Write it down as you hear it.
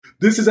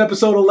This is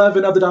episode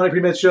 11 of the Dominate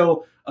Pre-Med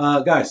Show.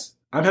 Guys,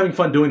 I'm having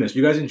fun doing this.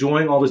 You guys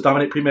enjoying all this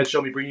Dominate Pre-Med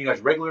Show, me bringing you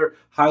guys regular,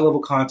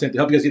 high-level content to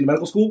help you guys get into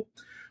medical school?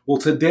 Well,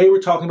 today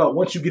we're talking about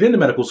once you get into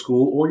medical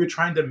school or you're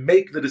trying to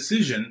make the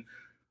decision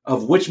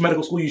of which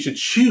medical school you should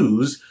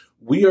choose,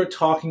 we are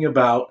talking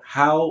about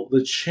how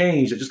the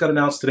change that just got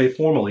announced today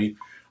formally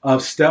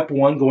of step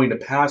one going to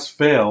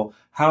pass-fail,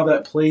 how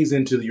that plays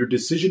into your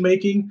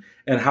decision-making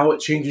and how it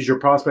changes your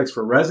prospects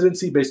for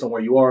residency based on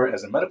where you are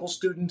as a medical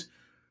student.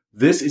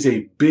 This is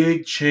a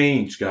big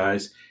change,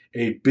 guys.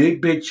 A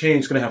big, big change.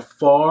 It's going to have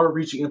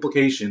far-reaching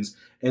implications.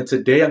 And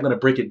today I'm going to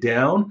break it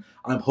down.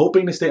 I'm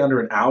hoping to stay under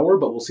an hour,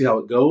 but we'll see how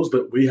it goes.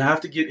 But we have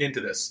to get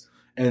into this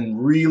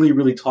and really,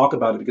 really talk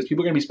about it because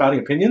people are going to be spouting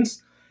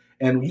opinions.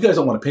 And you guys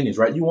don't want opinions,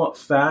 right? You want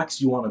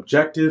facts. You want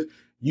objective.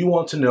 You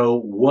want to know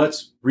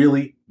what's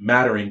really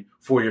mattering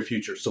for your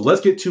future. So let's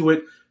get to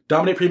it.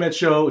 Dominate Pre-Med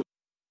Show.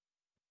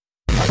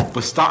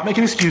 But stop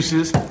making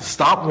excuses.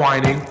 Stop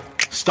whining.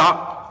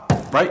 Stop,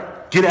 right?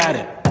 Get at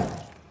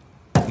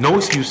it. No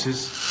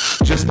excuses.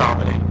 Just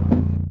dominate.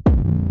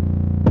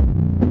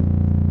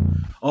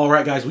 All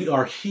right, guys, we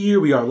are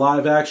here. We are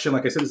live action.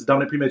 Like I said, this is the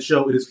Dominate Pre-Med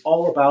Show. It is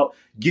all about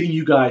getting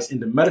you guys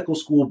into medical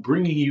school,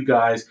 bringing you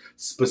guys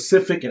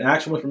specific and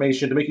actual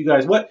information to make you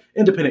guys, what?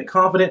 Independent,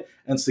 confident,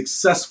 and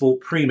successful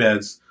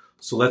pre-meds.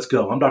 So let's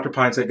go. I'm Dr.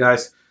 Pineset,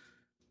 guys.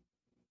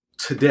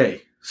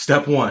 Today,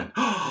 step one.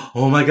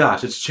 Oh my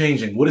gosh, it's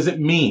changing. What does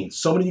it mean?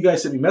 So many of you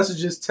guys sent me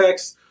messages,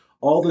 texts,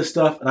 all this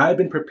stuff, and I've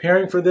been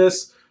preparing for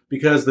this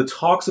because the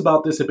talks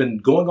about this have been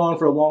going on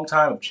for a long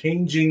time of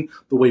changing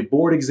the way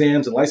board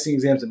exams and licensing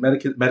exams in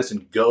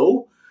medicine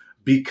go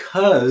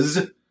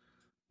because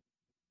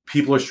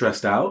people are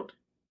stressed out,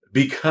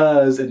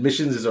 because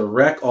admissions is a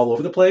wreck all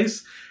over the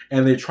place,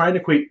 and they're trying to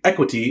create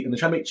equity and they're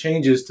trying to make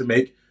changes to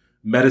make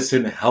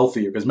medicine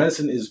healthier because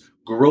medicine is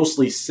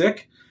grossly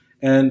sick.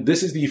 And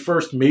this is the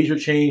first major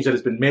change that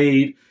has been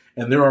made.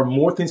 And there are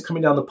more things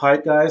coming down the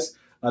pipe, guys,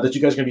 that you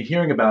guys are going to be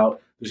hearing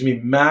about. There's going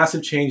to be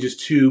massive changes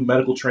to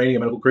medical training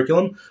and medical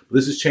curriculum.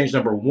 This is change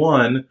number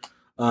one,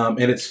 and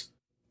it's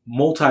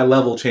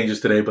multi-level changes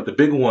today. But the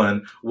big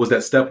one was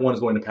that step one is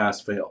going to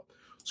pass-fail.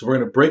 So we're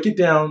going to break it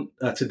down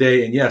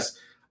today. And yes,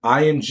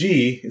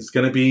 IMG is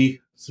going to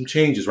be some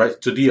changes, right,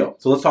 to DO.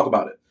 So let's talk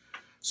about it.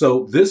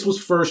 So this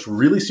was first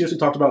really seriously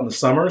talked about in the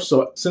summer.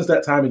 So since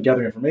that time, I've been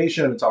gathering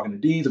information. I've been talking to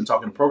deans. I'm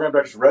talking to program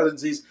directors for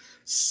residencies,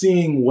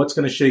 seeing what's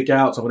going to shake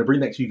out. So I'm going to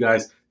bring that to you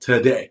guys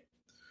today.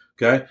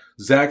 Okay.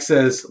 Zach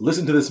says,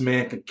 listen to this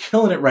man,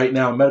 killing it right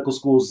now in medical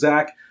school.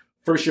 Zach,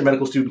 first year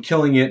medical student,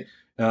 killing it.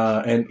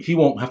 And he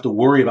won't have to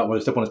worry about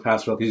whether step one is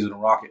passed or fail because he's in a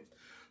rocket.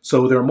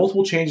 So there are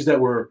multiple changes that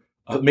were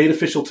made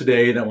official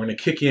today that we're going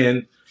to kick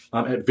in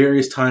at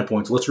various time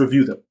points. Let's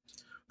review them.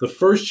 The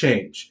first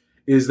change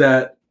is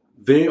that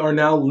they are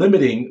now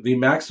limiting the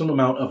maximum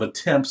amount of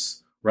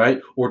attempts,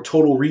 right, or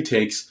total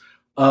retakes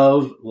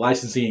of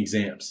licensing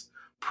exams.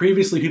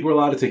 Previously, people were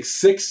allowed to take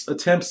 6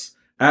 attempts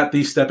at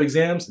these step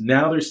exams.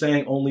 Now they're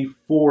saying only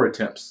 4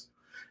 attempts.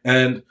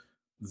 And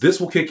this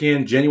will kick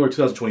in January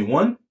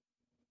 2021.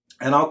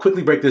 And I'll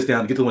quickly break this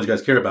down to get to the ones you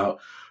guys care about.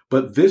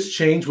 But this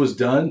change was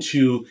done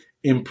to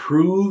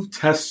improve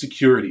test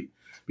security.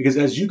 Because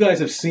as you guys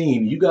have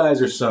seen, you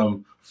guys are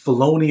some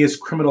felonious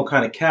criminal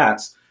kind of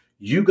cats.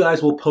 You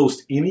guys will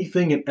post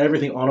anything and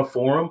everything on a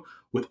forum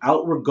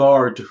without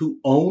regard to who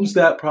owns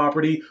that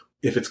property,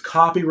 if it's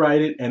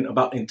copyrighted, and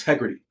about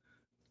integrity.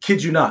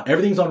 Kid you not.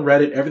 Everything's on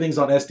Reddit. Everything's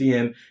on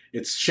SDN.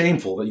 It's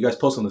shameful that you guys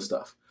post on this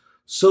stuff.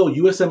 So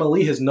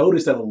USMLE has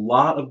noticed that a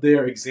lot of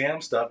their exam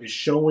stuff is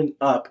showing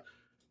up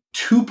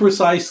too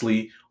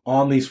precisely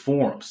on these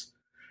forums.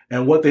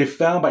 And what they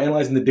found by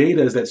analyzing the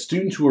data is that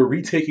students who are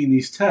retaking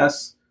these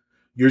tests,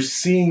 you're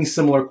seeing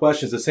similar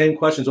questions, the same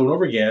questions over and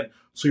over again,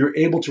 so you're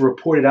able to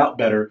report it out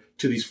better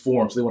to these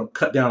forums. They want to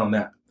cut down on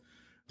that.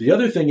 The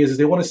other thing is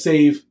they want to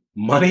save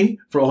money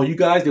for all you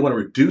guys. They want to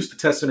reduce the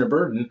test center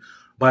burden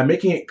by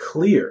making it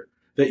clear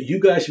that you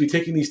guys should be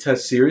taking these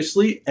tests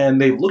seriously. And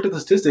they've looked at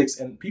the statistics,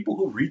 and people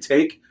who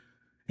retake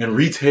and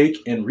retake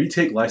and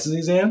retake licensing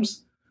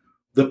exams,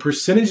 the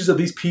percentages of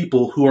these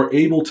people who are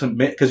able to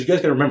make, because you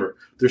guys got to remember,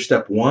 there's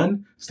step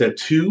 1, step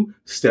 2,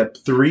 step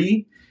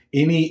 3,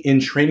 any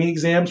in-training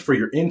exams for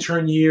your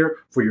intern year,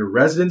 for your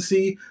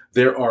residency.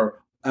 There are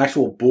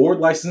actual board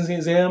licensing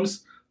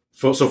exams.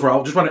 I'll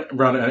just run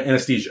around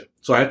anesthesia.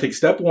 So I had to take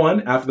step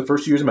 1 after the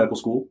first 2 years of medical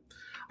school.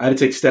 I had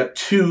to take step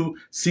 2,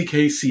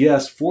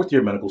 CKCS, 4th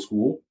year of medical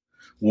school.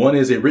 One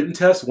is a written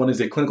test. One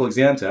is a clinical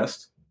exam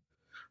test.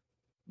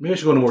 Maybe I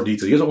should go into more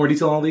detail. You guys want more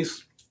detail on all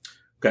these?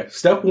 Okay.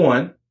 Step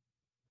 1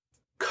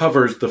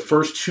 covers the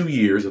first 2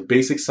 years of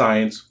basic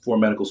science for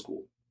medical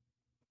school.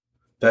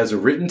 That is a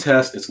written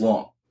test. It's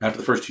long after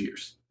the first 2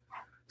 years.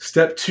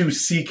 Step 2,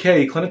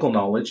 CK, clinical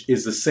knowledge,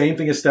 is the same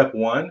thing as step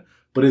 1,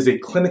 but is a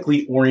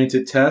clinically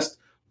oriented test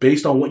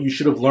based on what you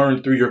should have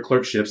learned through your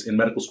clerkships in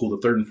medical school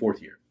the 3rd and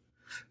 4th year.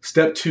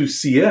 Step 2,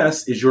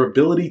 CS, is your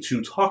ability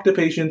to talk to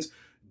patients,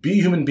 be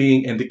a human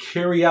being, and to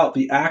carry out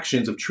the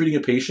actions of treating a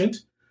patient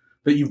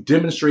that you've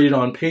demonstrated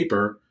on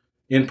paper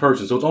in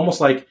person. So it's almost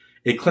like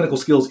a clinical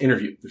skills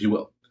interview, if you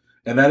will.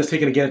 And that is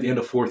taken again at the end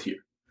of 4th year.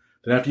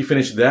 Then after you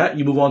finish that,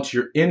 you move on to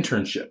your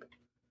internship.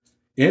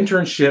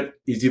 Internship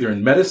is either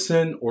in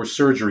medicine or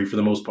surgery for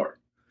the most part.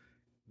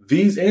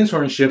 These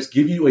internships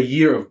give you a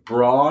year of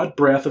broad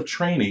breadth of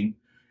training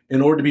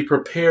in order to be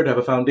prepared to have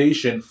a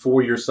foundation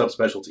for your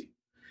subspecialty.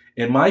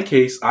 In my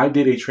case, I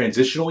did a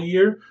transitional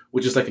year,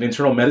 which is like an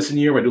internal medicine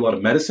year where I do a lot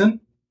of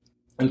medicine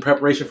in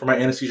preparation for my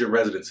anesthesia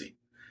residency.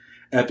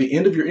 At the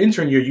end of your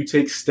intern year, you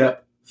take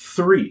step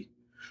 3,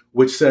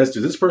 which says,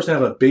 does this person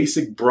have a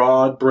basic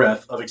broad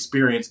breadth of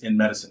experience in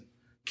medicine?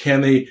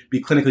 Can they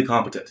be clinically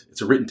competent?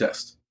 It's a written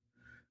test.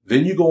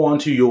 Then you go on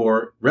to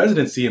your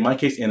residency, in my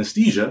case,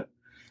 anesthesia.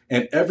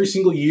 And every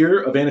single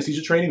year of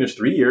anesthesia training, there's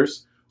 3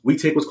 years, we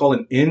take what's called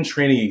an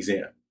in-training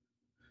exam.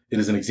 It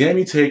is an exam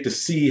you take to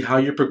see how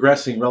you're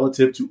progressing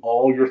relative to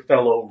all your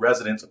fellow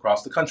residents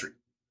across the country.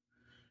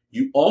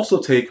 You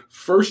also take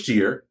first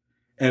year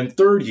and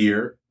third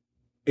year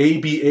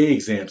ABA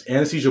exams,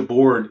 anesthesia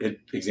board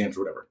exams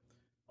or whatever.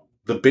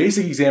 The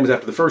basic exam is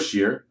after the first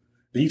year.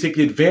 Then you take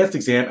the advanced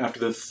exam after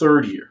the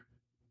third year.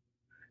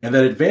 And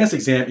that advanced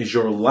exam is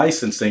your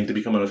licensing to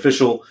become an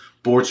official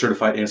board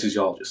certified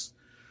anesthesiologist.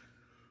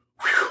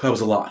 Whew, that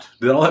was a lot.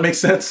 Did all that make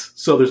sense?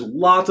 So there's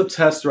lots of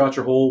tests throughout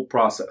your whole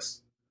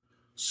process.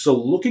 So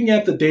looking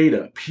at the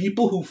data,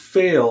 people who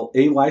fail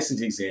a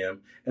licensing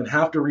exam and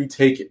have to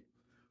retake it,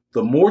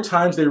 the more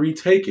times they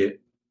retake it,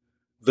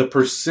 the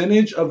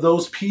percentage of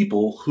those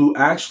people who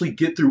actually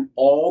get through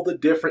all the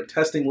different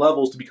testing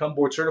levels to become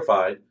board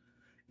certified,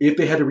 if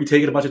they had to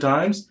retake it a bunch of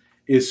times,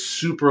 is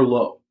super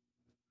low.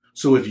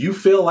 So if you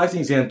fail a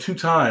licensing exam 2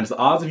 times, the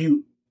odds of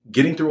you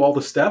getting through all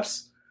the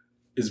steps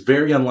is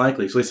very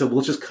unlikely. So they said, well,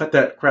 let's just cut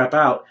that crap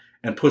out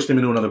and push them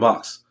into another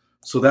box.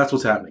 So that's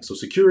what's happening. So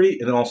security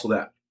and then also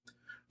that.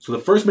 So the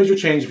first major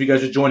change, if you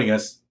guys are joining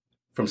us,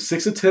 from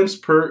 6 attempts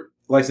per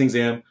licensing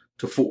exam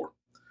to 4.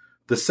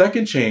 The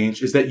second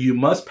change is that you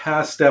must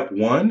pass step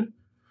 1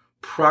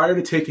 prior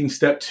to taking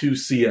step 2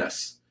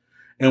 CS.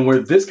 And where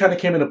this kind of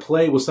came into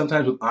play was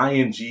sometimes with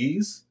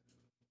INGs,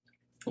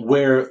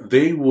 where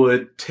they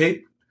would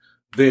take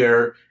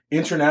their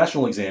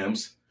international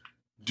exams,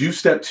 do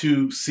step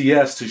 2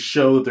 CS to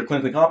show that they're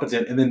clinically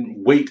competent, and then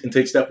wait and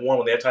take step 1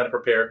 when they have time to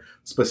prepare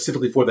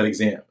specifically for that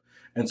exam.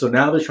 And so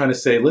now they're trying to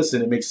say,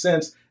 listen, it makes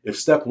sense if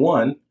step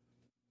 1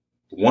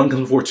 comes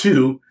before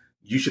 2,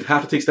 you should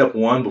have to take step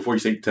 1 before you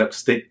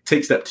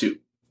take step 2.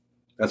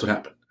 That's what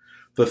happened.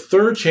 The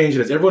third change,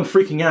 and as everyone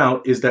freaking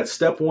out, is that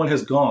step 1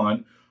 has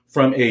gone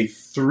from a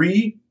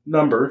 3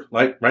 number,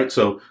 right?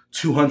 So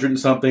 200 and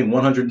something,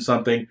 100 and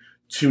something,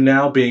 to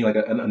now being like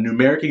a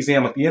numeric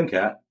exam like the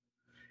MCAT.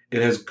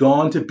 It has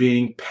gone to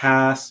being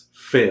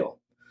pass-fail.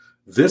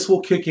 This will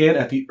kick in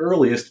at the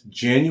earliest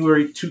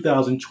January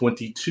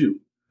 2022.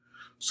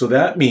 So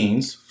that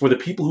means for the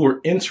people who are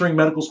entering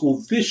medical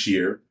school this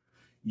year,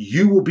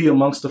 you will be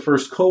amongst the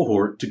first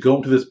cohort to go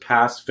into this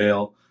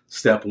pass-fail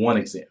step 1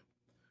 exam.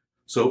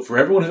 So for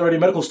everyone who's already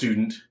a medical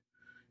student,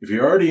 if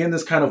you're already in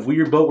this kind of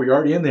weird boat where you're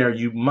already in there,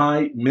 you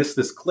might miss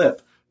this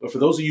clip. But for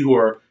those of you who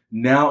are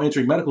now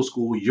entering medical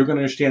school, you're going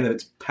to understand that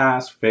it's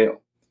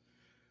pass-fail.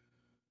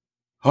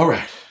 All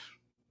right.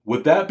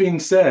 With that being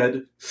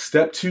said,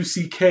 step 2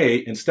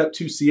 CK and step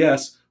 2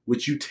 CS,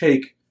 which you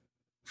take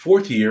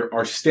 4th year,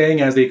 are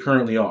staying as they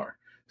currently are.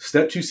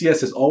 Step 2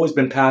 CS has always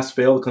been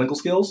pass-fail, the clinical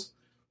skills.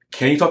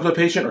 Can you talk to the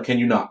patient or can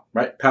you not,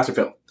 right? Pass or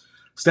fail.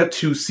 Step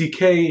 2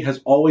 CK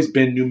has always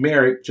been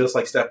numeric, just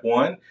like step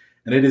 1,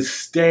 and it is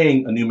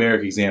staying a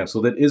numeric exam,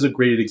 so that is a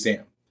graded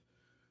exam.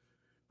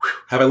 Whew.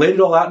 Have I laid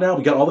it all out now?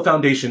 We got all the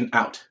foundation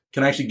out.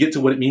 Can I actually get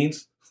to what it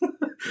means?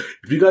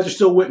 If you guys are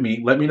still with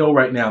me, let me know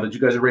right now that you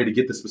guys are ready to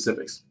get the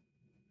specifics.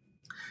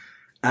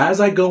 As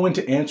I go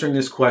into answering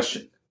this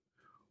question,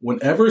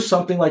 whenever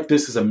something like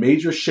this is a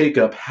major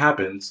shakeup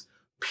happens,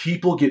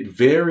 people get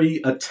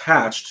very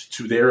attached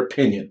to their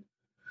opinion.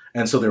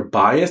 And so they're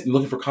biased and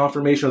looking for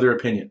confirmation of their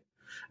opinion.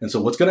 And so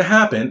what's going to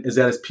happen is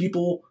that as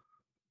people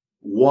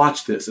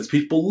watch this, as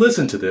people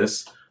listen to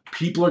this,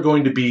 people are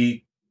going to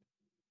be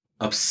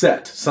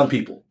upset, some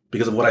people,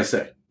 because of what I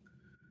say.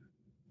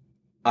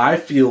 I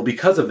feel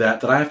because of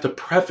that I have to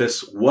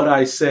preface what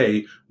I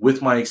say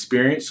with my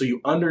experience so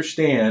you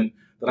understand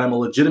that I'm a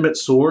legitimate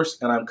source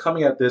and I'm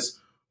coming at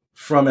this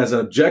from as an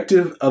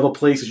objective of a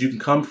place as you can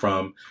come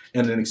from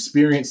and an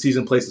experienced,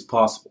 seasoned place as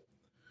possible.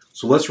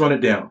 So let's run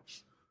it down.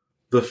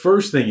 The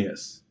first thing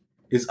is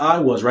I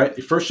was, right,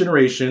 a first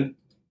generation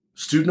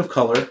student of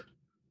color,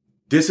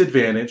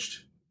 disadvantaged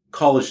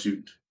college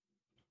student.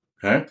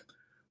 Okay?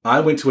 I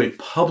went to a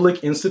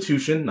public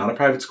institution, not a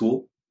private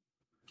school.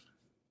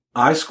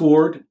 I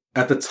scored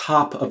at the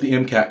top of the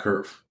MCAT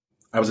curve.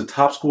 I was a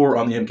top scorer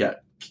on the MCAT.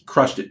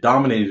 Crushed it,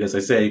 dominated, as I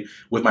say,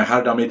 with my How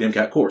to Dominate the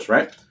MCAT course,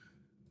 right?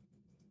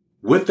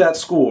 With that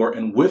score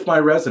and with my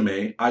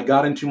resume, I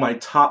got into my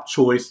top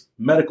choice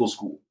medical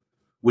school,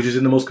 which is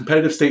in the most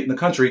competitive state in the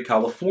country,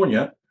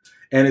 California,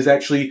 and is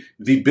actually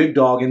the big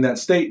dog in that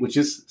state, which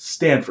is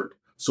Stanford.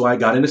 So I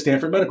got into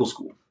Stanford Medical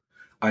School.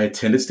 I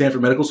attended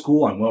Stanford Medical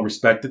School. I'm well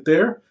respected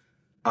there.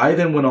 I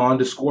then went on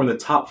to score in the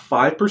top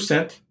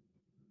 5%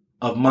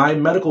 of my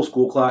medical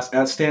school class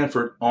at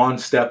Stanford on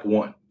step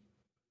 1.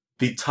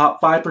 The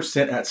top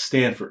 5% at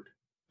Stanford.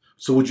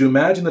 So would you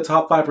imagine the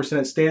top 5%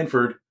 at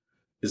Stanford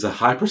is a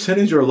high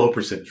percentage or a low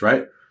percentage,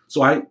 right?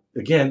 So I,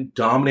 again,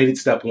 dominated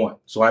step 1.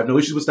 So I have no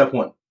issues with step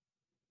 1.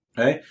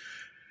 Okay.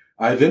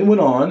 I then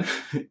went on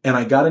and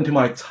I got into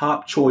my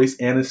top choice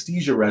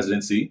anesthesia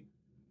residency,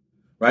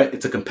 right?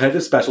 It's a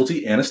competitive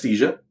specialty,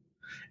 anesthesia.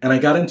 And I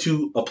got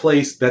into a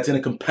place that's in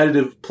a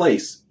competitive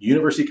place,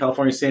 University of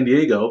California, San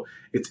Diego.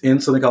 It's in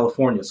Southern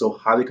California, so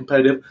highly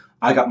competitive.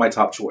 I got my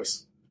top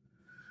choice.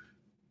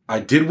 I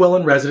did well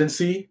in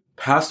residency,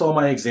 passed all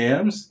my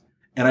exams,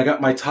 and I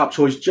got my top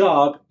choice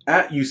job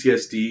at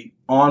UCSD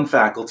on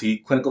faculty,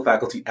 clinical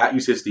faculty at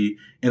UCSD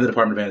in the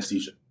Department of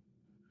Anesthesia.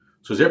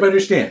 So does everybody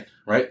understand,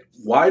 right?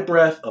 Wide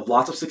breadth of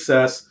lots of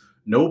success,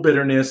 no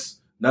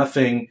bitterness,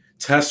 nothing.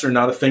 Tests are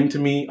not a thing to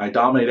me. I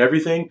dominate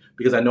everything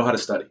because I know how to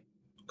study,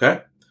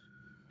 okay?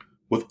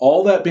 With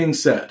all that being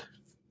said,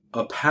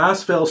 a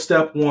pass-fail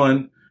step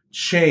 1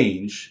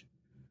 change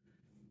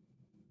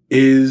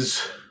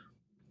is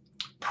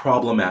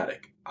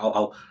problematic.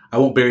 I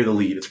won't bury the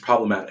lead. It's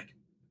problematic.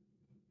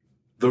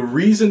 The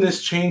reason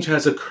this change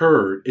has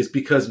occurred is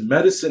because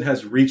medicine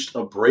has reached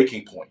a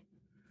breaking point.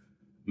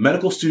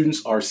 Medical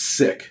students are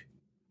sick.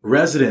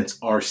 Residents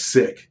are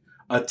sick.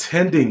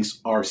 Attendings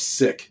are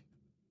sick.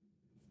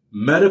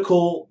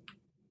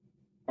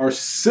 Our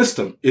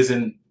system is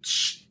in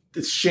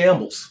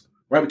shambles.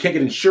 Right? We can't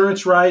get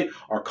insurance right.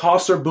 Our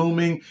costs are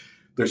booming.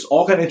 There's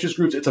all kinds of interest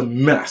groups. It's a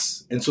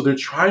mess. And so they're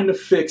trying to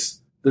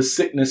fix the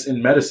sickness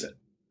in medicine.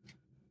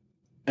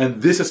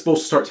 And this is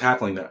supposed to start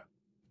tackling that.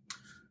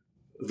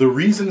 The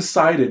reasons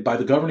cited by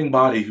the governing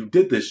body who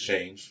did this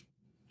change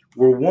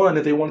were, one,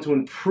 that they wanted to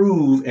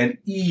improve and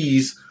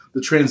ease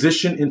the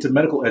transition into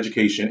medical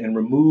education and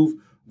remove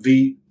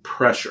the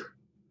pressure.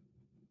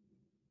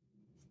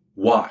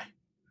 Why?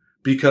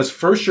 Because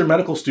first-year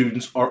medical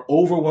students are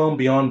overwhelmed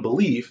beyond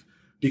belief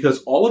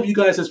because all of you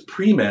guys as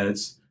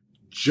pre-meds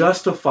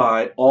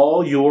justify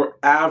all your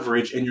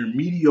average and your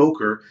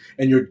mediocre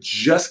and you're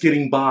just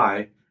getting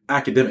by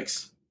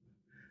academics.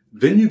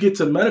 Then you get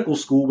to medical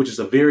school, which is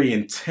a very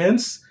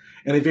intense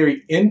and a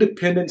very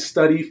independent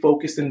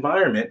study-focused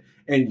environment,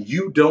 and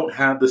you don't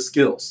have the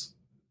skills.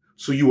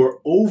 So you are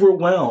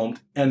overwhelmed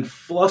and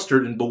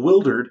flustered and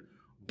bewildered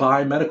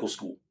by medical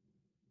school.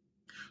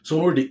 So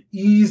in order to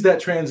ease that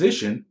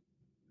transition,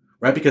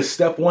 right, because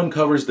step 1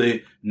 covers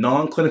the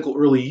non-clinical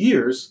early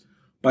years,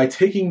 by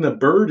taking the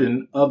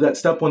burden of that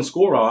step 1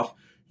 score off,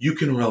 you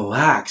can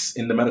relax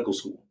into medical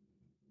school.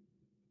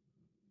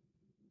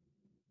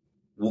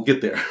 We'll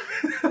get there.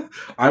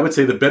 I would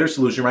say the better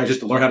solution, right, is just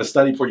to learn how to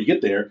study before you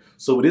get there,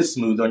 so it is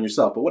smooth on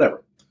yourself, but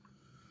whatever.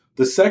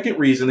 The second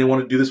reason they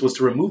wanted to do this was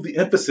to remove the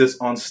emphasis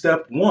on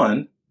step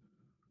 1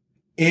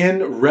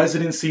 in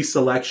residency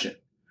selection.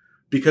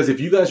 Because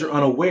if you guys are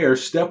unaware,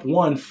 step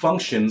 1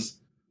 functions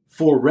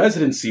for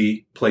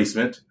residency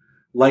placement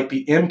like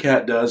the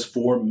MCAT does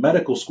for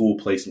medical school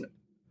placement.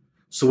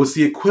 So it's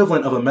the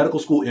equivalent of a medical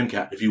school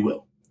MCAT, if you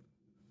will.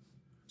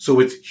 So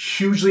it's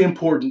hugely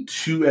important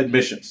to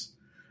admissions.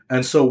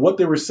 And so what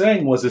they were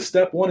saying was that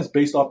step 1 is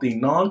based off the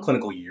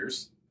non-clinical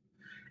years,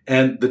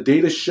 and the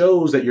data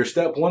shows that your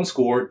step 1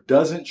 score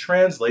doesn't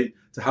translate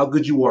to how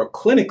good you are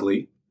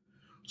clinically.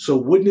 So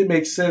wouldn't it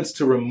make sense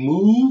to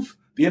remove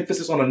the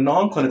emphasis on a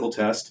non-clinical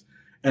test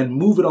and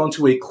move it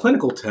onto a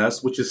clinical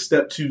test, which is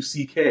step 2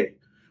 CK,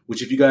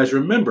 which, if you guys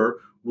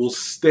remember, will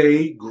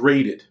stay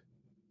graded.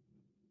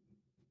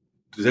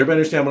 Does everybody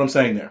understand what I'm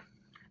saying there?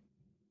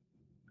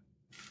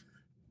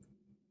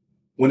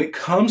 When it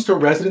comes to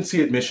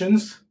residency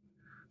admissions,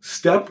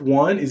 step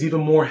 1 is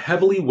even more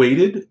heavily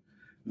weighted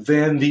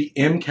than the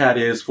MCAT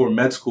is for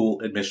med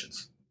school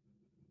admissions.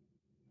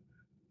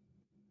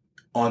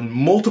 On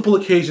multiple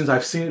occasions,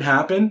 I've seen it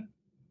happen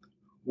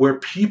where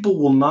people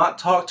will not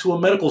talk to a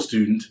medical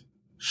student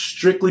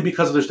strictly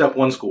because of their step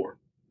 1 score.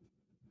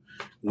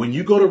 When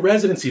you go to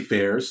residency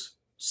fairs,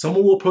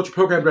 someone will approach a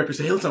program director and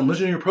say, hey, listen, I'm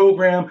listening to your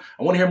program.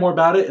 I want to hear more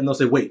about it. And they'll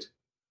say, wait,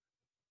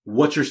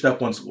 what's your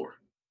step 1 score?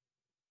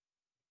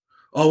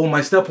 Oh, well,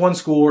 my step 1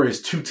 score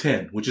is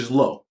 210, which is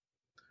low.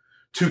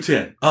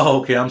 210.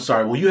 Oh, okay, I'm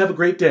sorry. Well, you have a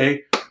great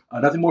day.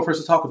 Nothing more for us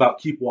to talk about.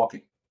 Keep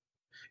walking.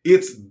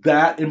 It's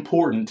that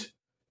important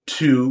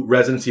to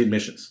residency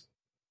admissions.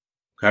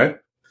 Okay?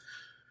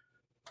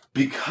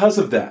 Because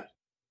of that,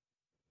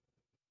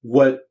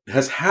 what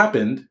has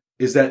happened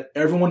is that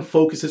everyone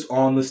focuses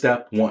on the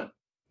step 1.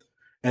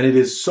 And it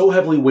is so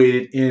heavily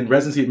weighted in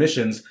residency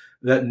admissions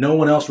that no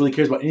one else really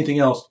cares about anything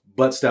else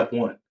but step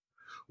 1.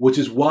 Which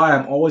is why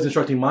I'm always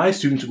instructing my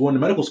students who go into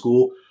medical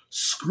school,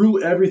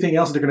 screw everything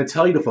else that they're going to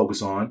tell you to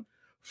focus on.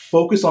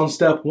 Focus on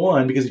step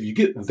 1, because if you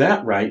get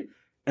that right,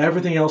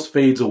 everything else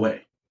fades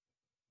away.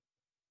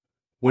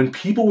 When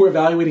people were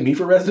evaluating me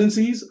for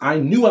residencies, I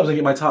knew I was going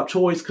to get my top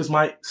choice because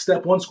my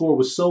step 1 score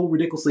was so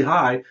ridiculously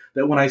high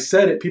that when I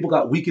said it, people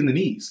got weak in the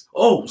knees.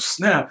 Oh,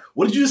 snap.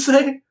 What did you just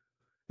say?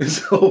 And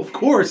so, of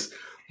course,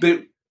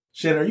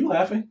 Shannon, are you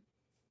laughing?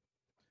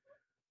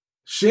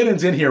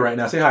 Shannon's in here right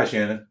now. Say hi,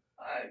 Shannon.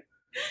 Hi.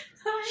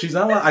 She's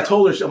not laughing. I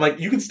told her, I'm like,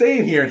 you can stay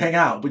in here and hang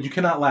out, but you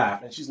cannot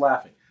laugh. And she's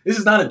laughing. This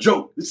is not a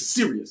joke. This is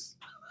serious.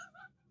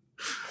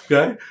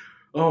 Okay?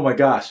 Oh my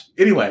gosh.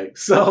 Anyway,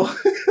 so,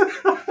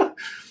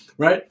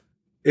 right?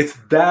 It's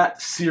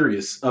that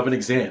serious of an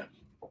exam.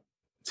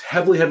 It's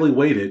heavily, heavily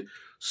weighted.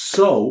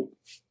 So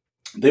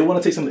they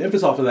want to take some of the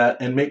emphasis off of that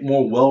and make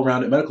more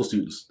well-rounded medical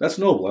students. That's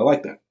noble. I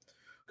like that.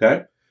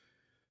 Okay?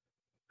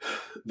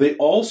 They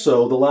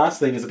also, the last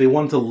thing is that they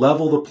wanted to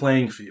level the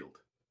playing field.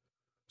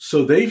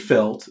 So they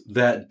felt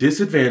that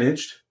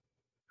disadvantaged,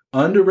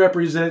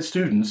 underrepresented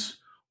students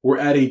were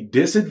at a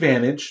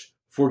disadvantage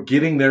for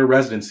getting their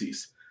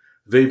residencies.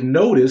 They've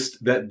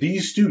noticed that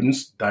these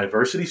students,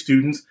 diversity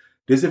students,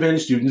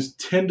 disadvantaged students,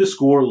 tend to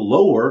score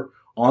lower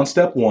on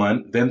step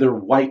one than their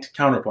white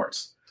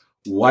counterparts.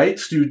 White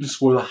students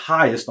score the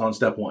highest on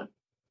step one.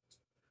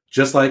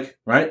 Just like,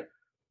 right,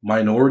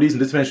 minorities and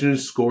disadvantaged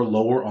students score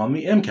lower on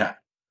the MCAT.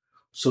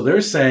 So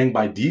they're saying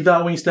by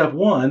devaluing step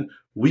one,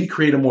 we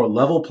create a more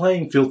level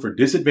playing field for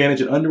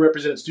disadvantaged and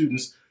underrepresented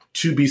students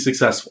to be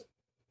successful.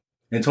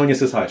 Antonia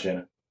says hi,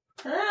 Shannon.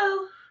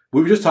 Hello.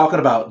 We were just talking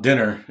about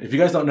dinner. If you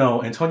guys don't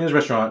know, Antonia's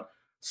restaurant,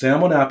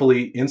 Samo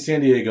Napoli in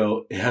San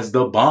Diego, it has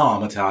the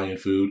bomb Italian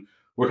food.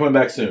 We're coming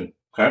back soon,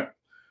 okay?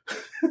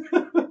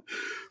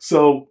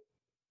 So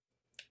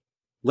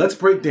let's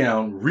break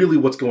down really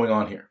what's going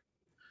on here.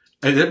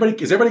 Is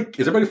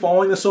everybody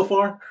following this so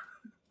far?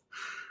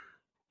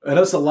 I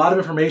know it's a lot of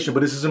information, but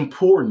this is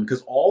important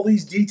because all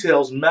these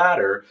details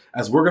matter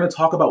as we're going to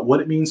talk about what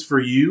it means for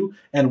you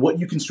and what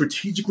you can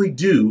strategically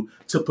do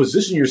to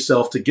position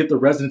yourself to get the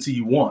residency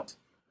you want.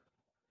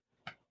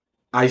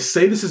 I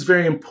say this is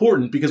very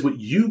important because what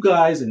you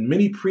guys and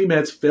many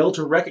pre-meds fail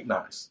to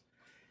recognize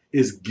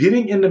is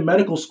getting into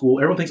medical school.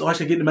 Everyone thinks, oh, I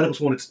should get into medical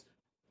school. And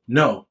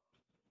no,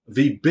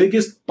 the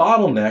biggest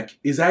bottleneck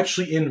is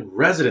actually in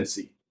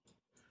residency.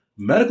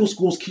 Medical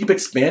schools keep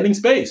expanding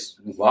space.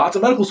 Lots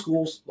of medical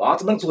schools. I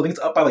think it's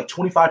up by like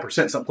 25%,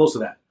 something close to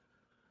that.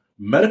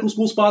 Medical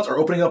school spots are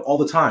opening up all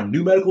the time.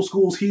 New medical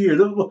schools here,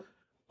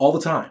 all the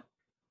time.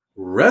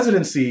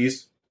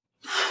 Residencies,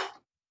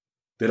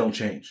 they don't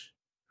change.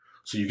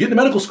 So you get into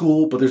medical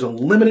school, but there's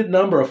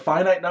a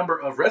finite number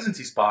of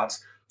residency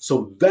spots.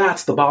 So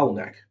that's the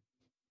bottleneck.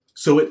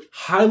 So it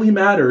highly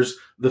matters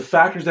the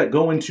factors that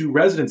go into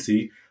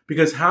residency,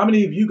 because how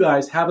many of you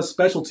guys have a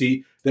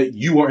specialty that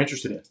you are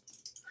interested in,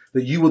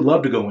 that you would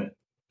love to go in?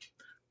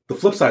 The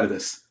flip side of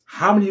this,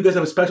 how many of you guys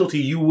have a specialty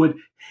you would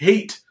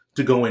hate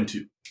to go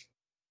into?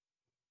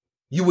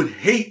 You would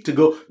hate to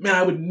go, man,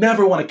 I would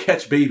never want to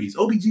catch babies.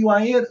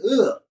 OBGYN,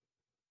 ugh.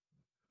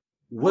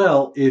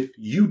 Well, if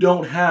you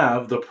don't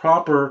have the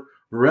proper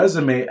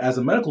resume as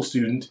a medical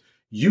student,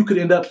 you could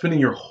end up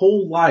spending your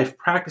whole life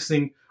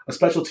practicing a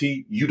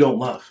specialty you don't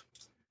love.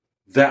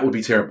 That would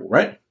be terrible,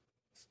 right?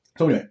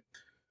 So anyway,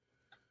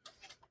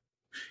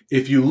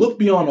 if you look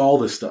beyond all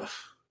this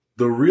stuff,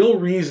 the real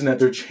reason that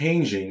they're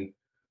changing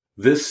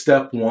this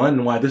step one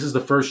and why this is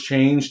the first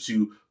change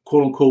to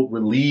quote unquote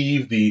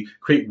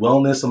create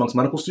wellness amongst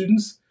medical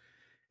students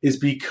is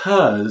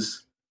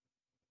because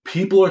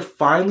people are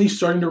finally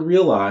starting to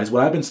realize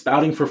what I've been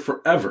spouting for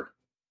forever,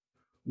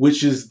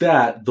 which is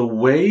that the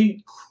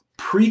way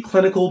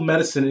preclinical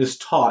medicine is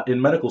taught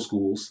in medical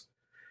schools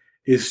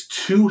is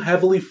too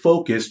heavily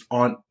focused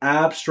on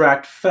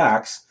abstract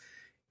facts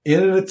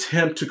in an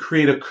attempt to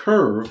create a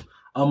curve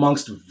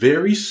amongst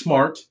very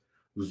smart,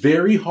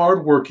 very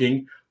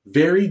hardworking,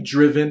 very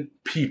driven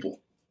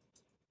people.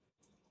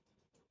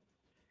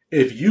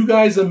 If you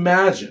guys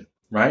imagine,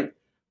 right,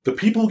 the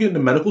people who get into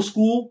medical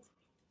school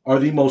are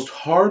the most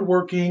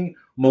hardworking,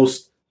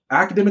 most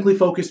academically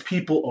focused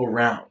people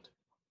around.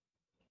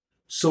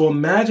 So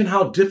imagine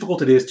how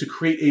difficult it is to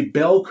create a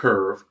bell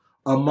curve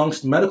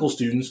amongst medical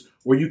students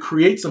where you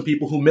create some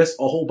people who miss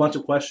a whole bunch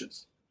of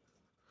questions.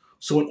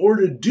 So in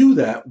order to do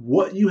that,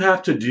 what you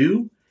have to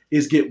do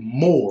is get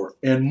more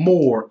and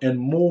more and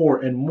more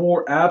and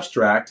more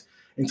abstract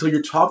until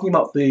you're talking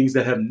about things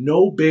that have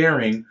no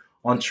bearing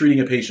on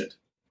treating a patient.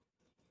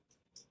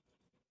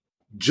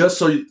 Just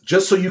so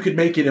you could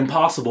make it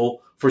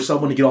impossible for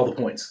someone to get all the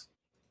points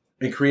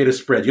and create a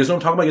spread. You guys know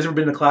what I'm talking about? You guys ever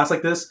been in a class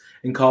like this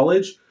in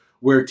college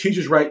where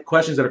teachers write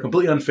questions that are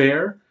completely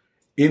unfair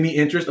in the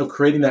interest of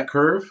creating that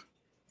curve?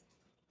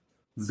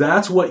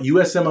 That's what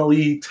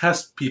USMLE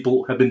test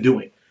people have been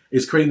doing,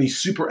 is creating these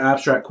super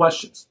abstract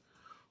questions.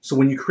 So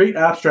when you create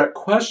abstract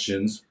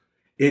questions,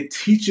 it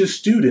teaches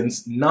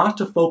students not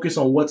to focus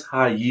on what's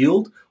high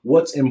yield,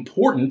 what's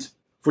important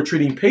for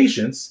treating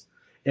patients.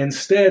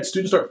 Instead,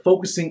 students start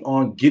focusing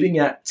on getting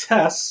at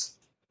tests,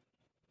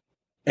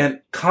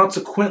 and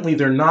consequently,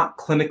 they're not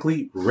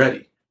clinically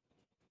ready.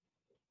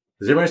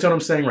 Does everybody understand what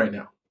I'm saying right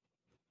now?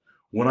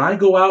 When I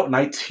go out and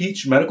I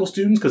teach medical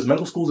students, because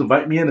medical schools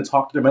invite me in to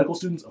talk to their medical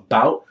students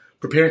about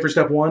preparing for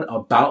step one,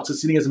 about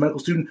succeeding as a medical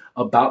student,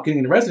 about getting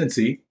into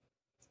residency,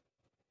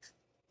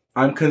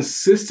 I'm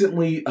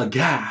consistently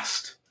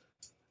aghast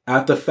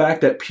at the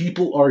fact that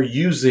people are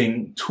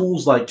using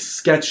tools like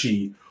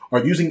Sketchy,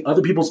 are using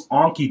other people's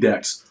Anki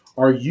decks,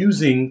 are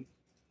using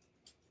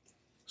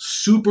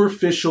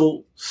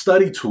superficial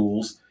study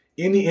tools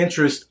in the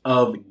interest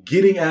of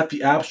getting at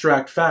the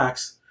abstract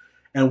facts.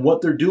 And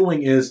what they're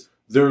doing is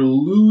they're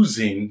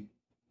losing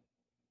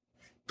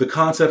the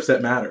concepts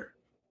that matter.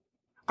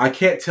 I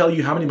can't tell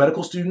you how many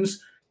medical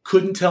students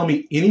couldn't tell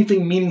me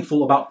anything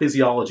meaningful about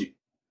physiology.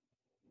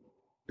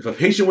 If a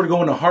patient were to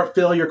go into heart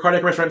failure,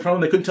 cardiac arrest right in front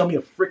of them, they couldn't tell me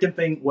a freaking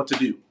thing what to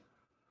do.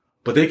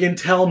 But they can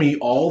tell me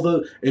all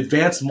the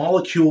advanced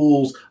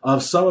molecules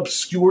of some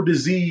obscure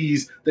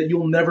disease that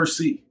you'll never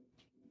see.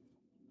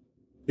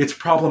 It's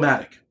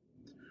problematic.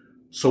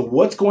 So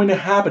what's going to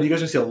happen, you guys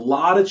are going to see a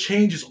lot of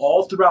changes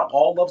all throughout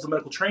all levels of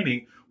medical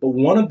training, but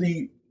one of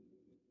the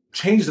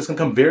changes that's going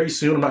to come very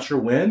soon, I'm not sure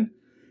when,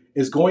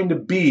 is going to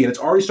be, and it's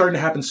already starting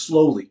to happen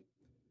slowly,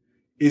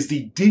 is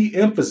the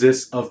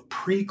de-emphasis of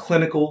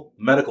preclinical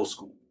medical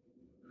school,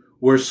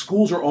 where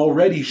schools are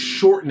already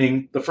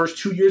shortening the first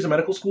 2 years of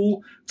medical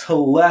school to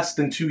less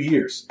than 2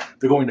 years.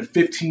 They're going to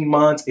 15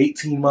 months,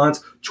 18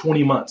 months,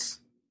 20 months.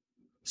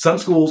 Some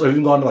schools have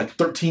even gone to like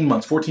 13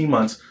 months, 14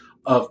 months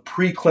of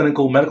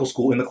preclinical medical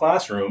school in the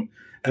classroom,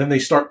 and then they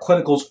start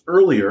clinicals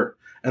earlier,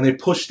 and they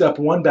push step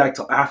one back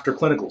till after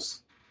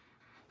clinicals.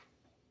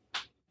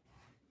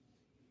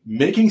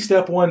 Making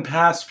step one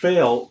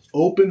pass-fail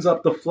opens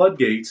up the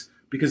floodgates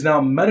because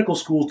now medical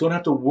schools don't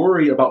have to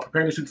worry about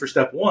preparing the student for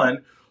step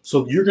one.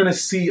 So you're going to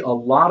see a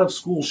lot of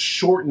schools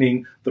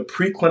shortening the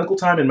preclinical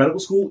time in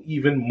medical school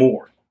even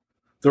more.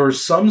 There are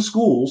some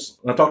schools,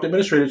 and I've talked to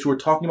administrators who are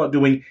talking about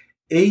doing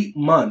 8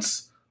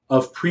 months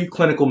of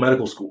preclinical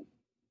medical school.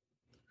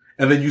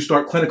 And then you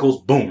start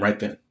clinicals, boom, right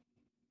then.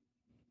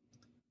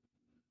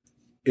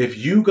 If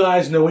you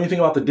guys know anything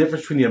about the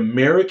difference between the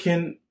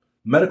American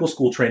medical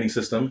school training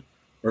system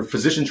or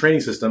physician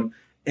training system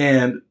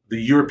and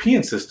the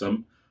European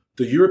system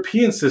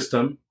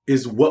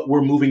is what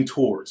we're moving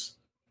towards,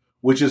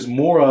 which is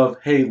more of,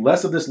 hey,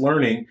 less of this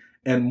learning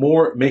and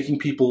more making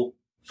people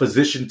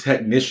physician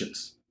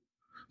technicians.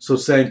 So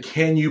saying,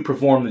 can you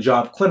perform the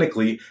job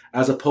clinically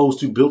as opposed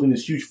to building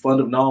this huge fund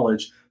of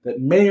knowledge that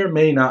may or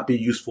may not be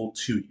useful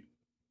to you.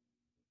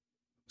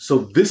 So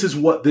this is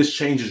what this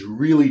change is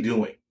really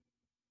doing.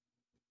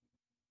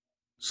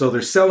 So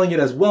they're selling it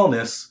as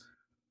wellness.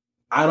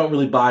 I don't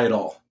really buy it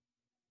all.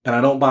 And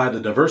I don't buy the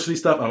diversity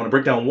stuff. I'm going to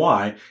break down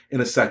why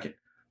in a second.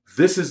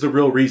 This is the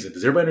real reason.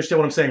 Does everybody understand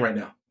what I'm saying right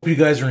now? Hope you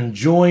guys are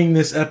enjoying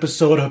this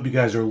episode. I hope you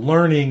guys are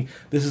learning.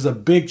 This is a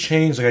big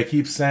change, like I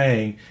keep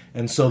saying.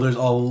 And so there's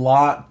a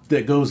lot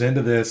that goes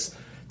into this.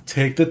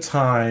 Take the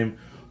time.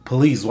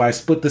 Please, why I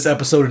split this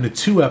episode into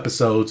 2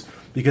 episodes,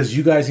 because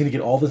you guys need to get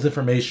all this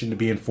information to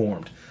be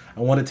informed. I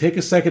want to take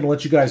a second to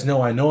let you guys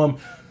know, I know I'm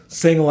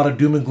saying a lot of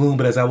doom and gloom,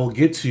 but as I will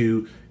get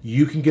to,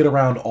 you can get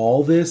around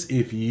all this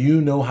if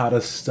you know how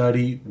to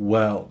study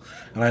well.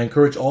 And I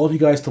encourage all of you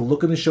guys to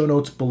look in the show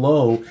notes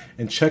below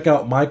and check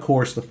out my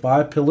course, The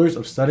 5 Pillars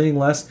of Studying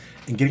Less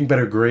and Getting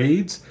Better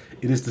Grades.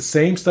 It is the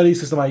same study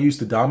system I used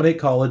to dominate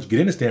college,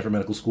 get into Stanford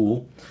Medical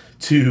School,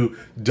 to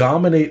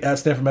dominate at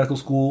Stanford Medical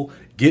School,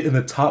 get in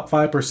the top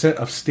 5%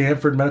 of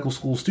Stanford Medical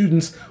School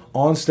students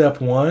on step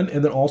 1,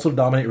 and then also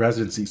dominate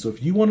residency. So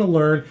if you want to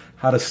learn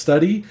how to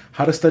study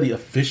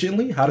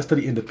efficiently, how to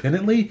study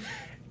independently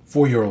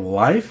for your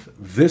life,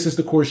 this is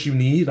the course you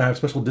need. I have a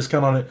special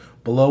discount on it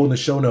below in the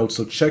show notes.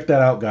 So check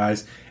that out,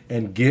 guys,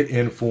 and get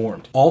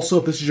informed. Also,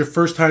 if this is your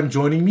first time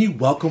joining me,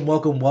 welcome,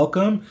 welcome,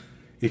 welcome.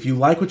 If you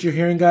like what you're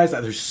hearing, guys,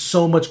 there's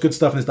so much good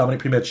stuff in this Dominate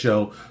Pre-Med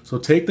show. So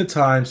take the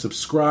time,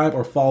 subscribe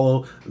or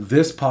follow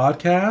this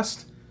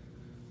podcast,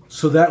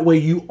 so that way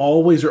you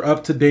always are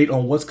up to date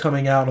on what's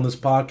coming out on this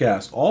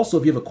podcast. Also,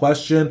 if you have a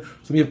question,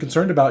 something you're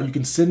concerned about, you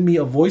can send me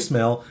a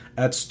voicemail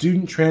at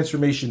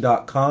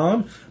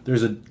studenttransformation.com.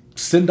 There's a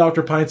Send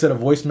Dr. Pints at a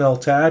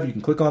voicemail tab. You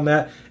can click on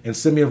that and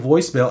send me a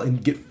voicemail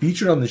and get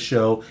featured on the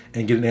show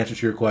and get an answer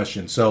to your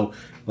question. So,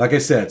 like I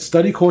said,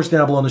 study course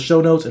down below in the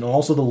show notes and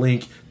also the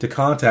link to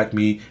contact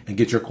me and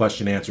get your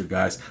question answered,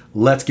 guys.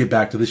 Let's get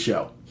back to the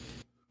show.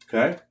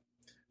 Okay?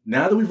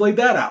 Now that we've laid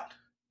that out,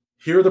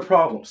 here are the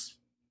problems.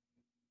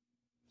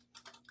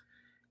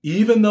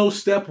 Even though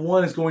step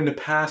 1 is going to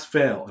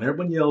pass-fail, and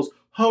everyone yells,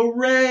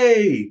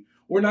 hooray!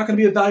 We're not going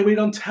to be evaluated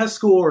on test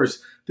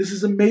scores. This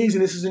is amazing.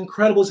 This is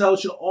incredible. This is how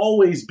it should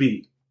always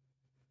be.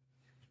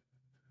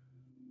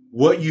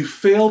 What you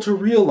fail to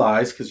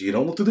realize, because you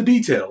don't look through the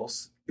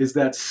details, is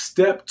that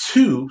step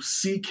 2,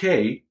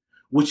 CK,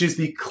 which is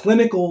the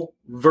clinical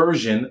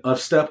version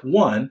of step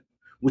 1,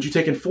 which you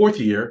take in 4th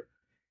year,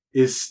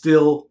 is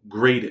still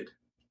graded.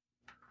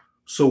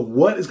 So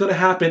what is going to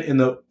happen in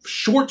the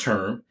short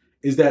term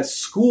is that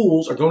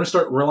schools are going to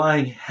start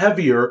relying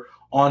heavier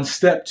on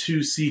step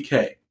 2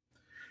 CK.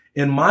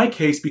 In my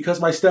case,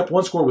 because my step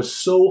 1 score was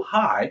so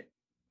high,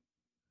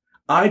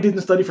 I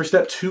didn't study for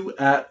step 2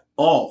 at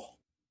all.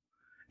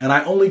 And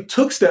I only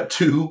took step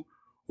 2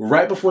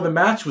 right before the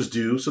match was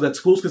due so that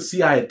schools could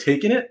see I had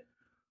taken it.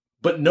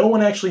 But none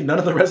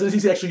of the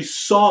residencies actually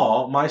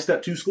saw my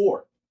step 2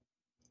 score.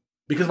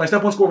 Because my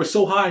step 1 score was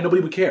so high,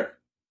 nobody would care.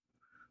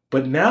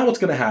 But now what's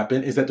going to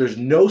happen is that there's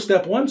no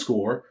step 1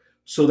 score,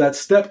 so that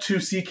step 2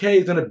 CK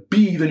is going to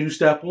be the new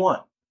step 1.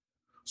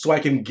 So I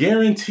can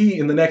guarantee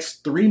in the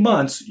next 3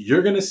 months,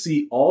 you're going to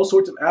see all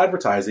sorts of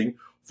advertising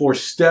for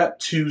Step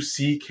 2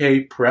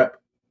 CK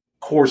prep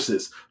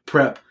courses,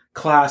 prep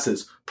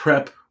classes,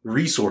 prep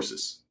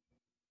resources.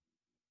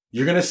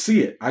 You're going to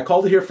see it. I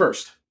called it here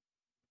first.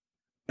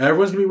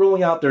 Everyone's going to be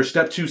rolling out their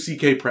Step 2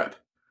 CK prep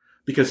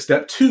because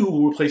Step 2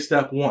 will replace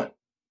Step 1.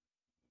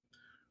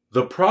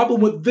 The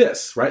problem with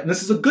this, right, and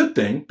this is a good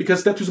thing because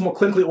Step 2 is a more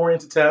clinically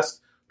oriented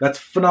test. That's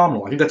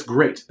phenomenal. I think that's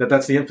great.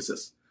 That's the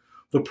emphasis.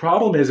 The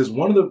problem is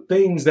one of the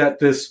things that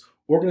this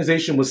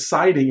organization was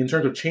citing in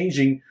terms of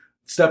changing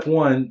Step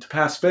 1 to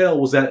pass-fail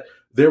was that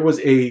there was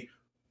a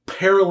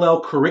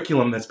parallel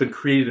curriculum that's been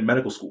created in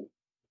medical school.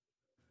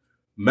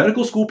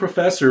 Medical school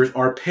professors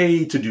are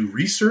paid to do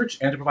research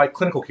and to provide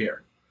clinical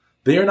care.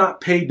 They are not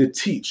paid to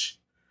teach.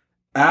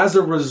 As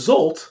a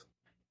result,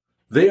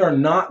 they are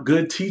not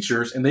good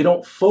teachers and they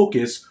don't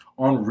focus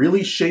on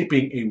really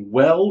shaping a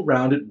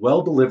well-rounded,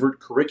 well-delivered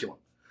curriculum.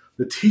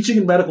 The teaching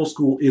in medical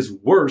school is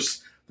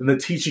worse than the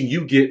teaching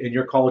you get in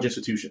your college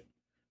institution.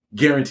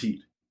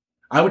 Guaranteed.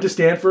 I went to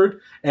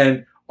Stanford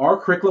and our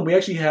curriculum,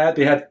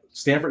 they had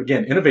Stanford,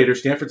 again, innovators.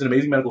 Stanford's an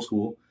amazing medical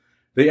school.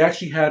 They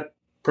actually had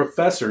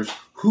professors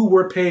who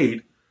were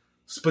paid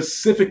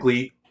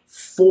specifically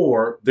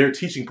for their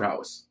teaching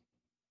prowess.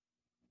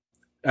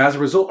 As a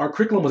result, our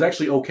curriculum was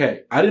actually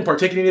okay. I didn't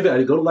partake in any of it. I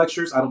didn't go to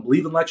lectures. I don't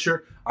believe in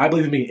lecture. I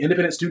believe in being an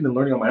independent student and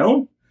learning on my own.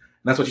 And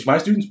that's what I teach my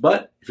students.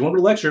 But if you want to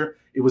go to lecture,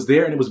 it was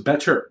there and it was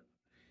better.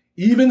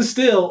 Even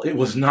still, it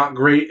was not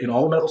great, and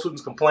all the medical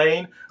students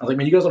complained. I was like,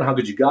 man, you guys don't know how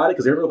good you got it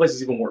because every other place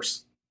is even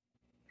worse.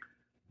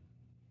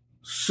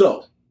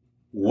 So,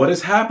 what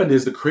has happened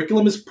is the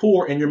curriculum is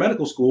poor in your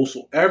medical school,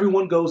 so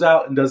everyone goes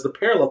out and does the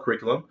parallel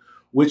curriculum,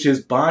 which is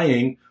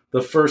buying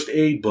the first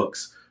aid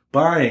books,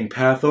 buying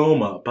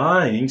Pathoma,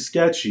 buying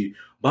Sketchy,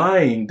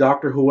 buying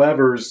Dr.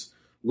 Whoever's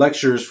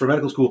lectures for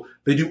medical school.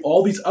 They do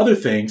all these other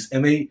things,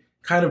 and they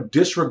kind of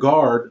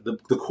disregard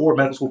the core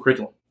medical school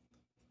curriculum.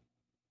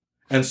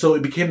 And so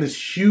it became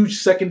this huge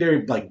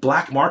secondary, like,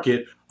 black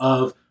market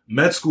of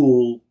med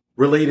school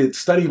related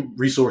study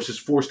resources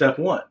for Step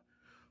 1.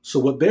 So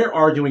what they're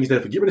arguing is that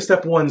if we get rid of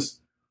Step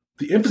 1's,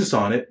 the emphasis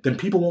on it, then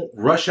people won't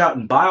rush out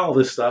and buy all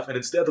this stuff, and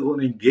instead they're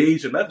going to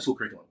engage in medical school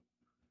curriculum.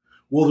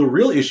 Well, the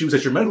real issue is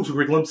that your medical school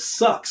curriculum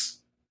sucks.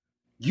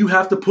 You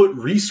have to put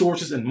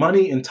resources and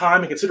money and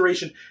time and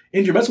consideration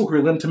into your medical school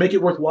curriculum to make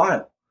it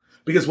worthwhile.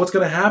 Because what's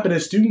going to happen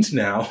is students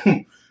now,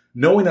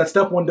 knowing that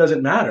Step 1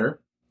 doesn't matter,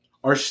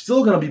 are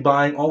still going to be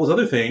buying all those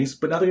other things,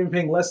 but now they're going to be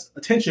paying less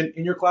attention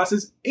in your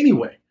classes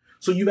anyway.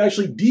 So you've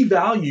actually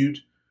devalued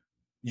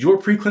your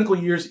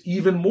preclinical years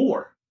even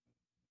more.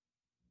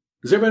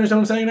 Does everybody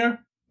understand what I'm saying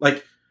there?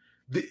 Like,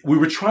 we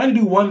were trying to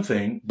do one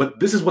thing, but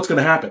this is what's going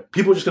to happen.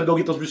 People are just going to go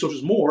get those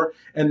resources more,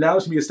 and now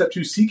it's going to be a Step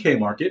 2 CK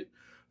market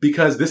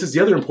because this is the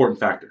other important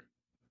factor.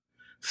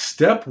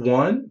 Step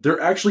 1, there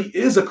actually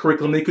is a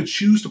curriculum they could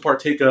choose to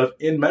partake of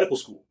in medical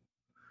school.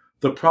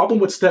 The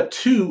problem with Step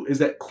 2 is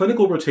that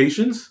clinical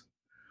rotations,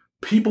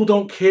 people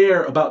don't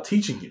care about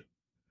teaching you.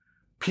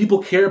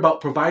 People care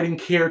about providing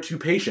care to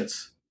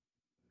patients.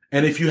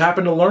 And if you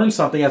happen to learn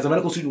something as a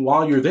medical student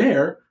while you're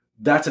there,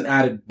 that's an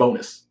added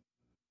bonus.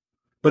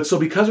 But so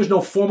because there's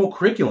no formal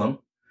curriculum,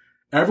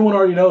 everyone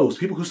already knows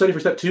people who study for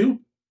Step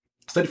 2,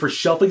 study for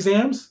shelf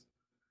exams,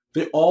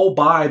 they all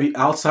buy the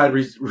outside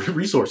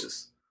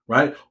resources,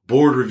 right?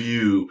 Board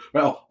review,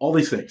 right? All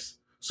these things.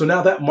 So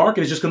now that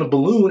market is just going to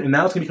balloon, and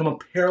now it's going to become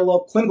a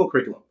parallel clinical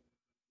curriculum.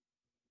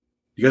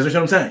 You guys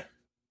understand what I'm saying?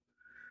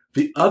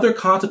 The other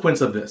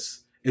consequence of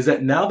this is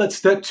that now that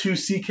Step 2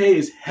 CK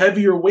is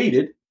heavier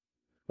weighted,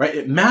 right?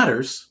 It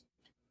matters.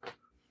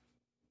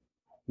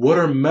 What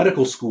are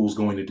medical schools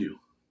going to do?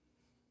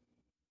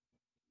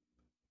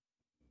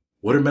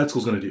 What are med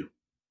schools going to do?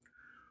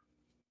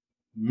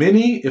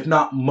 Many, if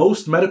not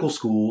most medical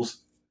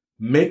schools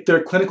make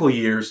their clinical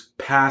years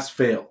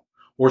pass-fail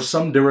or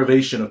some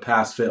derivation of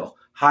pass-fail.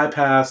 High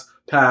pass,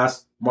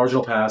 pass,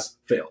 marginal pass,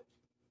 fail.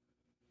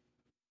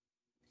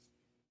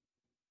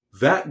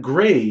 That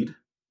grade,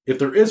 if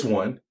there is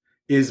one,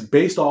 is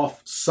based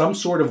off some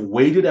sort of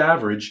weighted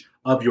average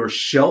of your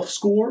shelf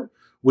score,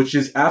 which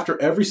is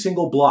after every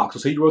single block. So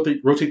say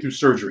you rotate through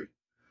surgery.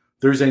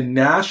 There's a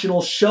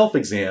national shelf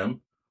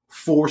exam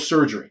for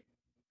surgery.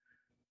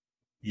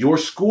 Your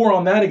score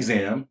on that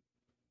exam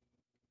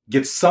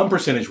gets some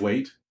percentage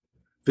weight.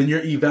 Then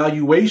your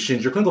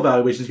evaluations, your clinical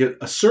evaluations get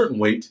a certain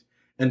weight.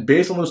 And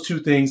based on those two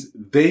things,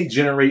 they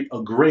generate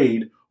a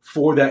grade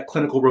for that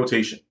clinical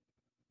rotation.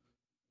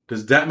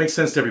 Does that make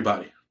sense to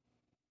everybody?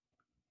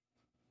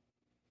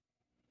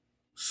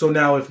 So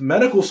now if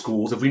medical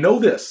schools, if we know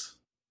this,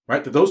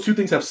 right, that those two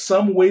things have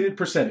some weighted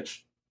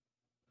percentage,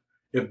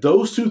 if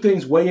those two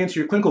things weigh into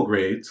your clinical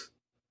grades,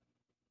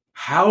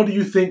 how do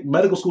you think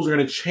medical schools are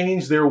going to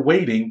change their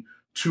weighting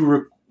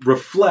to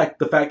reflect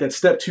the fact that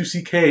Step 2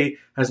 CK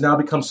has now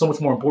become so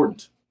much more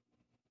important?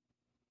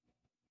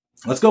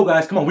 Let's go,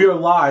 guys. Come on. We are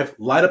live.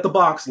 Light up the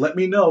box. Let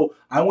me know.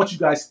 I want you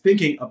guys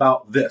thinking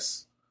about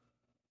this.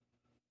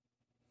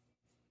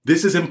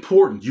 This is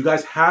important. You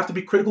guys have to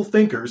be critical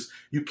thinkers.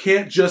 You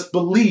can't just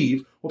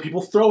believe what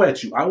people throw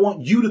at you. I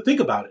want you to think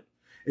about it.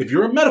 If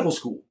you're a medical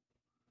school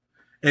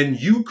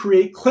and you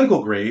create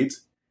clinical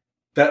grades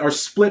that are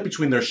split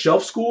between their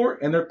shelf score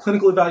and their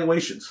clinical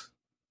evaluations,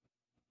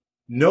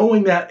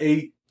 knowing that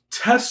a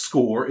test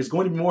score is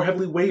going to be more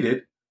heavily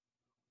weighted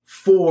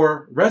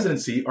for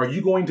residency, are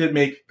you going to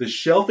make the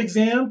shelf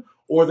exam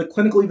or the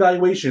clinical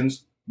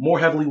evaluations more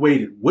heavily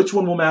weighted? Which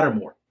one will matter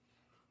more?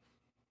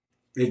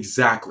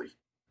 Exactly.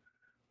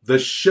 The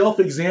shelf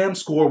exam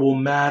score will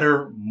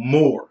matter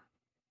more.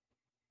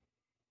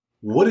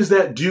 What does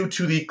that do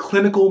to the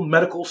clinical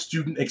medical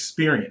student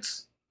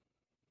experience?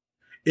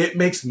 It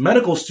makes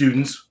medical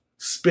students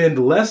spend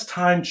less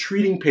time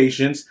treating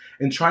patients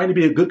and trying to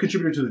be a good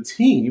contributor to the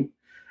team,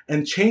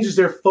 and changes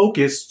their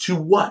focus to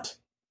what?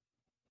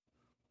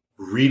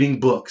 Reading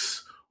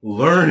books,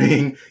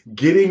 learning,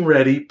 getting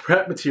ready,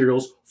 prep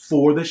materials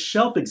for the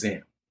shelf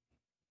exam.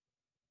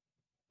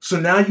 So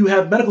now you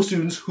have medical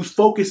students whose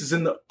focus is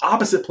in the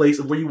opposite place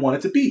of where you want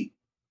it to be.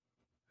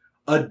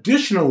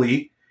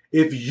 Additionally,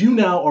 if you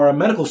now are a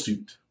medical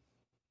student,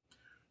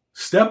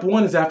 step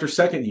 1 is after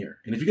second year.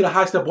 And if you get a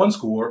high step 1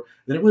 score,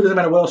 then it really doesn't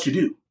matter what else you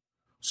do.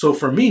 So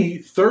for me,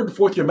 3rd and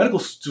 4th year medical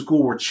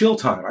school were chill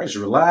time. I just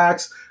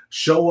relax,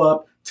 show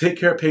up, take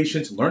care of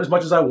patients, learn as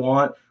much as I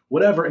want,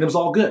 whatever, and it was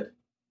all good.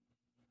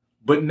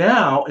 But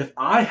now, if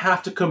I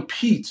have to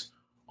compete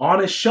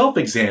on a shelf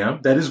exam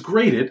that is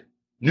graded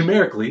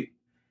numerically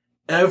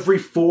every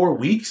 4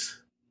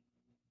 weeks,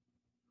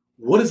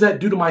 what does that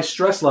do to my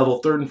stress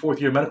level 3rd and 4th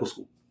year medical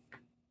school?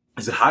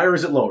 Is it higher or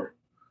is it lower?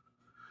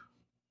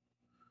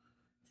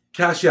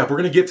 Cash App, we're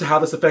going to get to how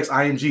this affects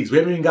IMGs. We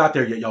haven't even got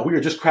there yet, y'all. We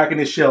are just cracking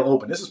this shell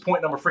open. This is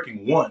point number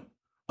freaking 1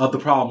 of the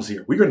problems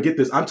here. We're going to get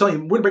this. I'm telling you,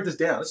 we're going to break this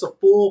down. This is a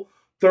full,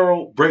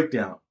 thorough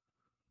breakdown.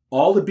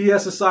 All the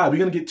BS aside, we're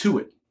going to get to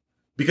it,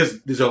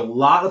 because there's a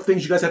lot of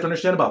things you guys have to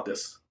understand about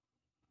this.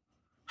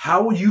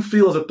 How will you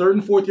feel as a 3rd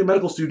and 4th year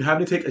medical student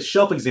having to take a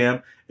shelf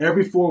exam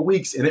every 4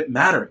 weeks and it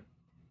mattering?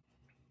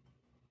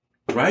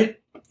 Right?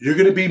 You're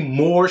going to be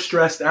more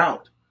stressed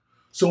out.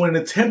 So in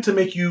an attempt to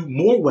make you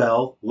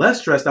less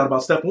stressed out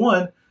about step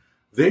 1,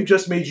 they've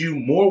just made you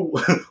more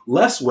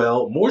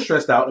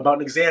stressed out about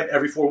an exam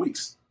every 4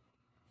 weeks,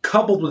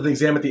 coupled with an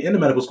exam at the end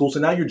of medical school. So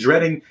now you're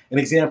dreading an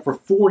exam for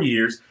 4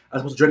 years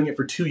as opposed to dreading it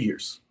for 2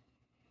 years.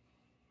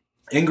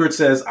 Ingrid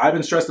says, I've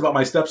been stressed about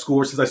my step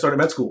score since I started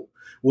med school.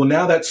 Well,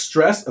 now that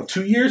stress of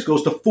 2 years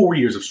goes to 4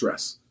 years of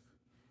stress.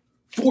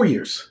 4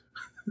 years.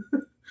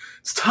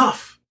 It's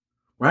tough,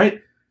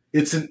 right?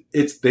 They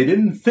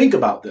didn't think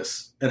about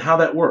this and how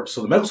that works.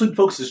 So the medical student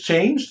focus has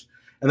changed,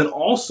 and then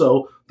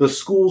also the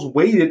school's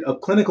weighted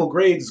of clinical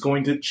grades is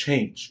going to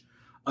change.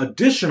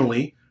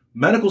 Additionally,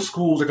 medical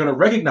schools are going to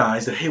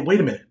recognize that, hey, wait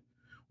a minute,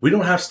 we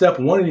don't have step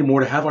 1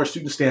 anymore to have our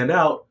students stand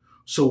out.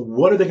 So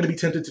what are they going to be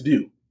tempted to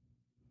do?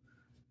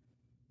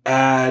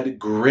 Add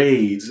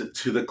grades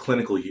to the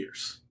clinical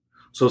years.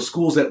 So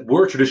schools that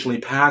were traditionally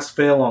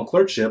pass-fail on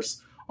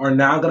clerkships are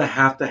now going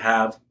to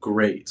have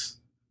grades.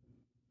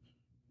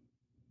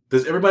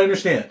 Does everybody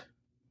understand?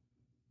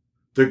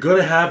 They're going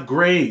to have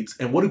grades.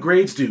 And what do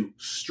grades do?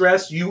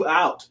 Stress you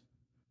out.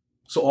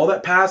 So all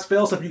that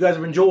pass-fail stuff you guys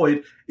have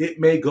enjoyed, it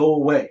may go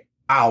away.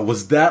 Wow,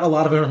 was that a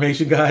lot of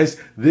information, guys?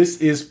 This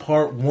is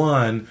part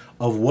 1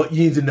 of what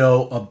you need to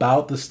know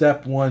about the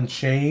step 1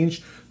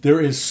 change. There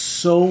is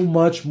so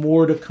much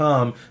more to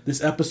come.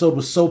 This episode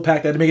was so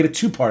packed, I had to make it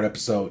a 2-part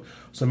episode.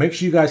 So make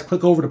sure you guys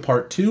click over to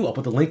part 2. I'll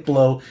put the link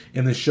below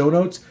in the show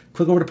notes.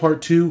 Click over to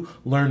part 2,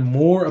 learn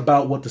more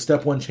about what the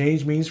step 1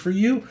 change means for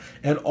you.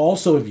 And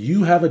also, if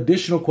you have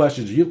additional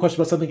questions, or you have questions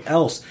about something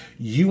else,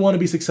 you want to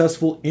be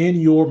successful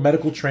in your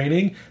medical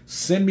training,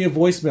 send me a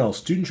voicemail.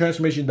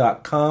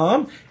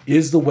 StudentTransformation.com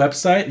is the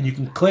website, and you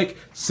can click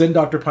send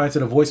Dr.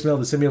 Peinstein a voicemail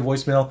to send me a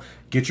voicemail,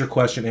 get your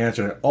question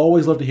answered. I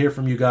always love to hear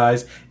from you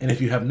guys. And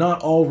if you have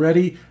not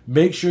already,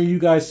 make sure you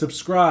guys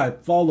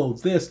subscribe, follow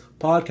this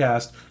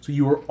podcast so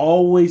you are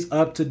always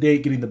up to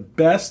date, getting the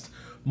best,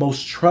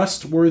 most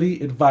trustworthy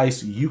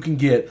advice you can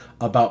get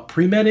about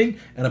pre-medding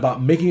and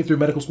about making it through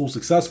medical school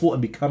successful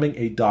and becoming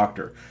a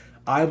doctor.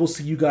 I will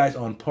see you guys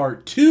on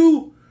part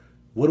 2.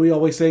 What do we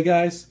always say,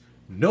 guys?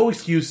 No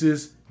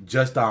excuses,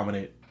 just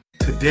dominate.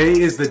 Today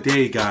is the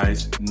day,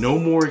 guys. No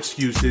more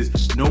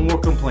excuses, no more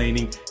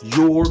complaining.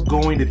 You're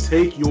going to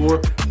take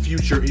your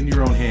future in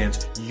your own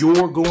hands.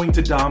 You're going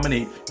to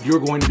dominate. You're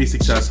going to be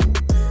successful.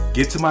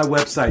 Get to my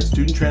website,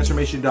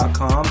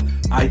 StudentTransformation.com.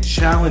 I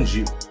challenge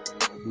you.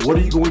 What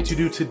are you going to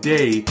do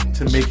today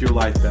to make your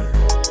life better?